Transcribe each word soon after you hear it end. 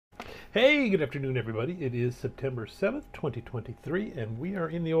Hey, good afternoon, everybody. It is September 7th, 2023, and we are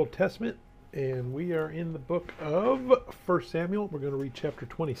in the Old Testament, and we are in the book of 1 Samuel. We're going to read chapter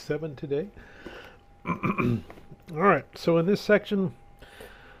 27 today. All right, so in this section,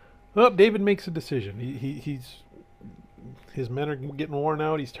 David makes a decision. His men are getting worn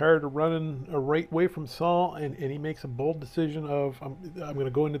out. He's tired of running away from Saul, and he makes a bold decision of, I'm going to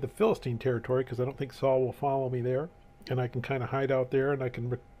go into the Philistine territory because I don't think Saul will follow me there, and I can kind of hide out there, and I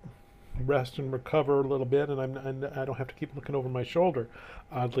can rest and recover a little bit, and I don't have to keep looking over my shoulder,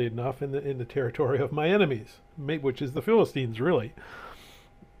 oddly enough, in the territory of my enemies, which is the Philistines, really.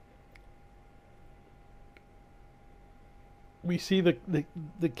 We see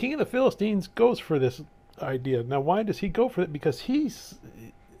the king of the Philistines goes for this idea. Now, why does he go for it? Because he's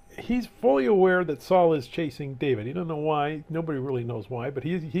fully aware that Saul is chasing David. He doesn't know why. Nobody really knows why, but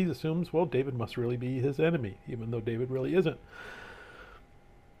he assumes, well, David must really be his enemy, even though David really isn't.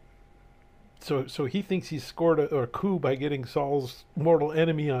 So he thinks he's scored a coup by getting Saul's mortal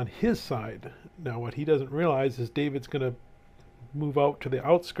enemy on his side. Now, what he doesn't realize is David's going to move out to the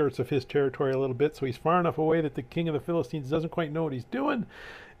outskirts of his territory a little bit, so he's far enough away that the king of the Philistines doesn't quite know what he's doing.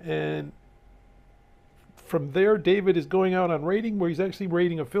 And from there, David is going out on raiding, where he's actually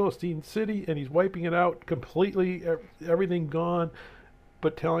raiding a Philistine city, and he's wiping it out completely, everything gone,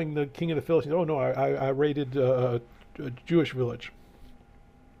 but telling the king of the Philistines, oh no, I raided a Jewish village.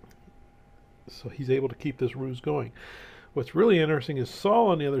 So he's able to keep this ruse going. What's really interesting is Saul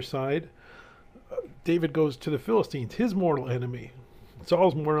on the other side. David goes to the Philistines, his mortal enemy.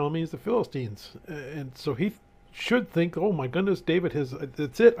 Saul's mortal enemy is the Philistines. And so he should think, oh my goodness, David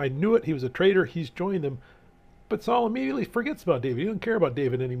that's it. I knew it. He was a traitor. He's joined them. But Saul immediately forgets about David. He doesn't care about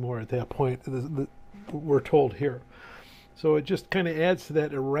David anymore at that point, we're told here. So it just kind of adds to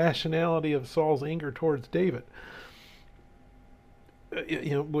that irrationality of Saul's anger towards David.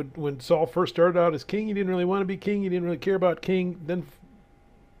 When Saul first started out as king, he didn't really want to be king. He didn't really care about king. Then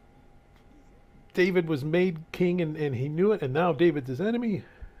David was made king, and he knew it. And now David's his enemy,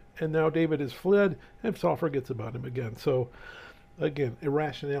 and now David has fled, and Saul forgets about him again. So, again,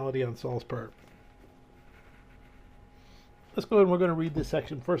 irrationality on Saul's part. Let's go ahead and we're going to read this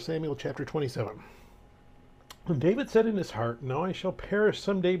section, 1 Samuel chapter 27. And David said in his heart, now I shall perish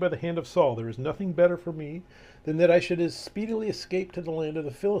some day by the hand of Saul. There is nothing better for me than that I should as speedily escape to the land of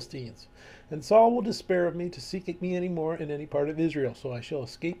the Philistines. And Saul will despair of me to seek me any more in any part of Israel, so I shall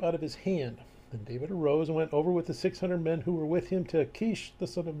escape out of his hand. Then David arose and went over with the 600 men who were with him to Achish, the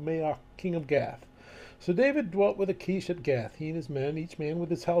son of Maoch, king of Gath. So David dwelt with Achish at Gath, he and his men, each man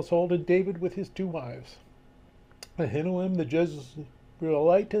with his household, and David with his 2 wives, Ahinoam the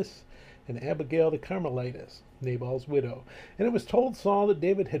Jezreelitess, and Abigail the Carmelitess, Nabal's widow. And it was told Saul that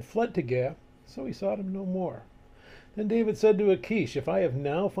David had fled to Gath, so he sought him no more. Then David said to Achish, if I have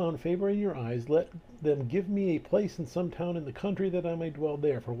now found favor in your eyes, let them give me a place in some town in the country that I may dwell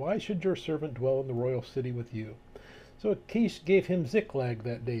there. For why should your servant dwell in the royal city with you? So Achish gave him Ziklag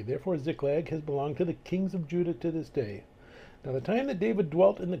that day. Therefore Ziklag has belonged to the kings of Judah to this day. Now the time that David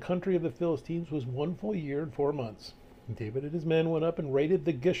dwelt in the country of the Philistines was 1 full year and 4 months. And David and his men went up and raided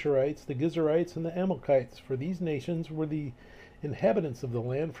the Geshurites, the Gizurites, and the Amalekites, for these nations were the inhabitants of the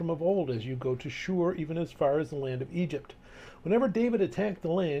land from of old, as you go to Shur, even as far as the land of Egypt. Whenever David attacked the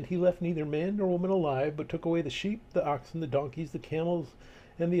land, he left neither man nor woman alive, but took away the sheep, the oxen, the donkeys, the camels,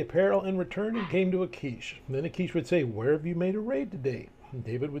 and the apparel, and returned and came to Achish. Then Achish would say, where have you made a raid today? And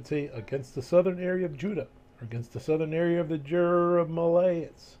David would say, against the southern area of Judah, or against the southern area of the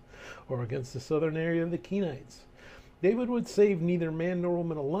Jerahmeelites, or against the southern area of the Kenites. David would save neither man nor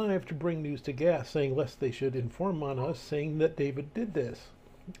woman alive to bring news to Gath, saying lest they should inform on us, saying that David did this.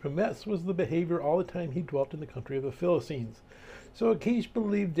 And that was the behavior all the time he dwelt in the country of the Philistines. So Achish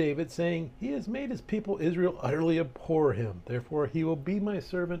believed David, saying, he has made his people Israel utterly abhor him. Therefore he will be my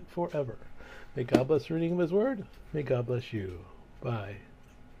servant forever. May God bless the reading of his word. May God bless you. Bye.